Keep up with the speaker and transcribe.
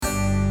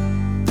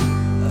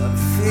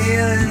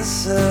feeling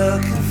so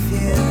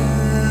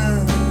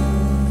confused.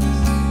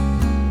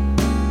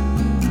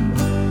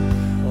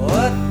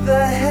 What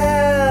the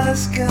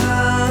hell's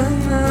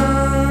going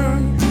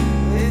on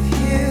with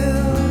you?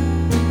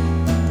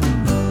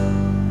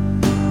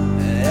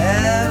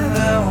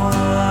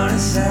 Everyone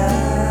is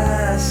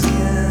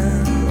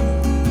asking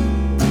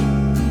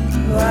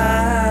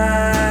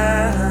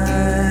why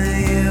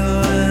you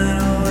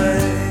went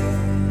away.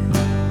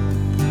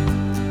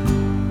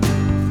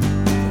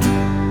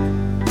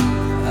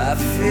 I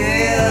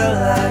feel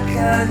like I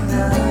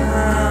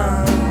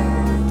know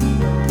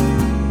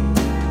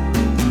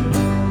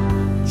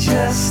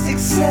just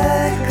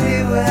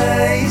exactly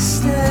where you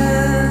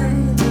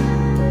stand.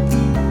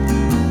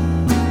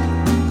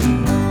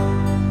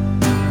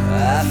 I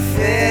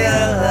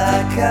feel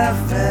like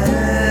I've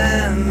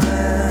been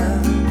there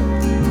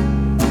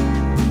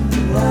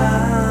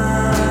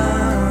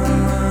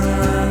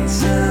long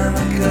time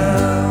ago.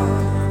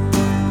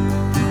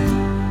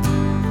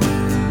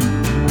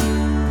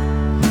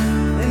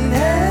 And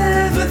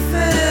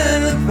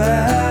everything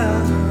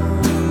about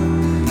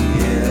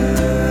you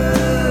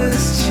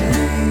has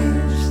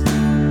changed.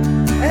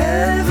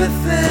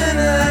 Everything I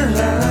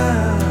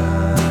love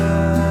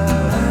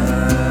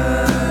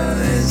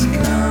is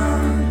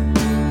gone.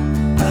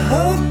 I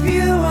hope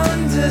you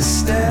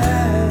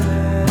understand.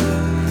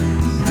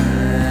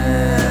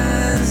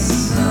 And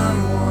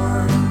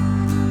someone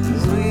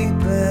is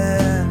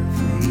weeping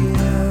for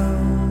you.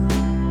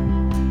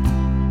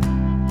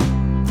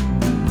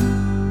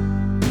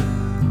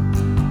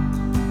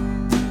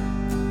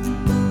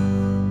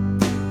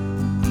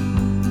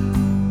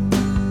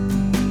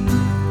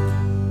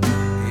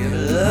 You're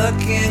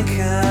looking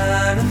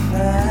kind of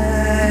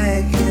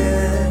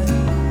vacant,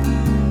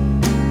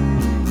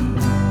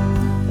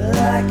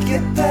 like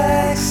your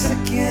back's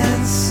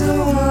against the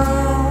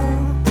wall,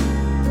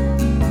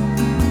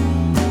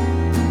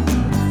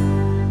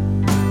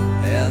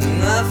 and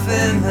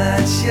nothing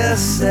that you're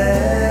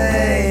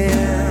saying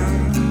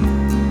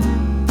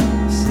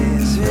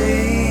seems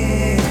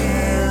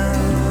real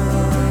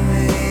to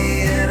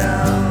me at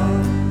all.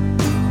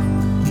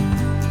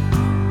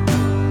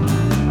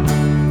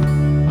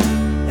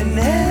 And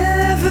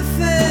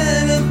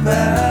everything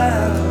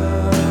about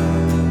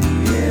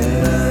you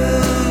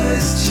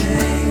has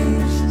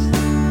changed.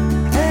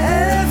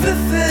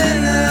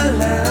 Everything I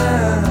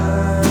love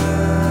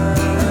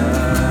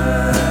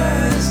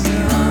is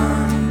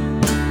gone.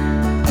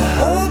 I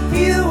hope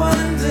you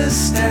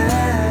understand.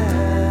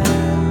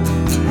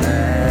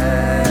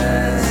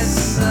 As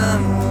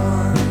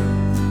someone's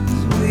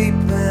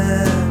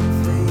weeping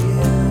for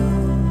you.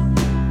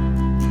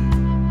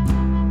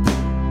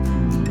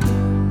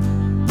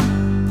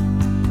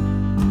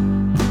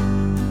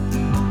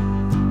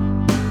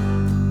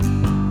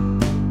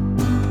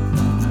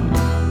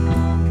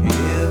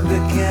 You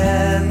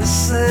began to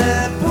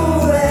slip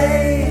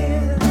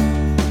away.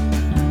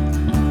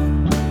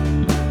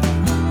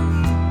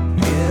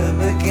 You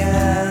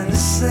began to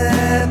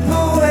slip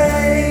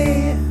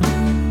away.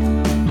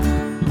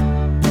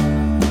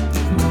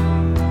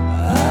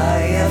 All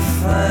your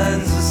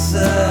friends were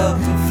so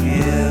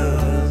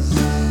confused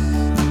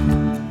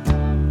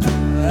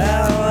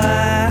about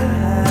why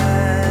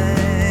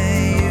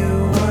you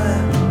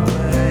went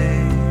away.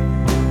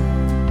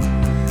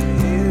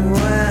 You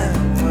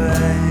went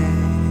away.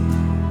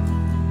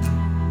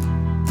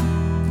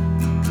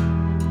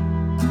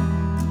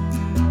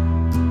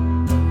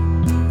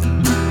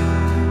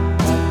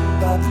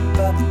 Bye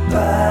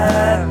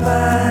bye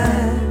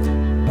bye.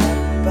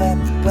 Bye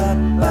bye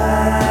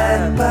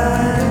bye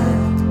bye.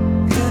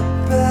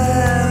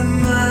 Goodbye,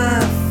 my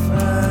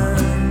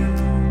friend.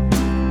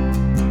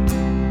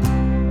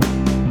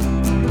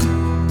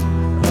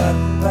 Bye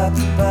bye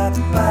bye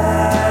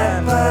bye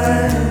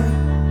bye.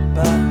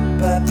 Bye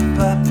bye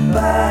bye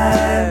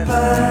bye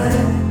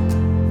bye.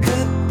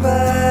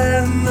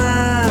 Goodbye,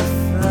 my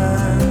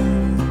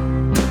friend.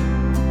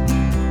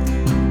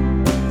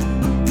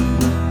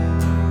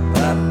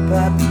 Bye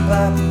bye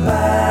bye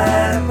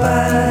bye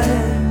bye.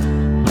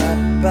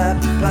 Bye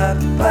bye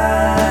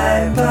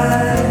bye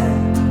bye.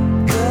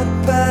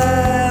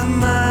 Goodbye,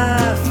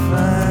 my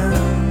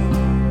friend.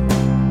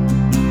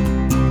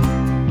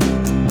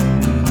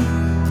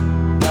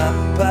 Bye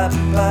bye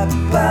bye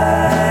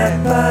bye.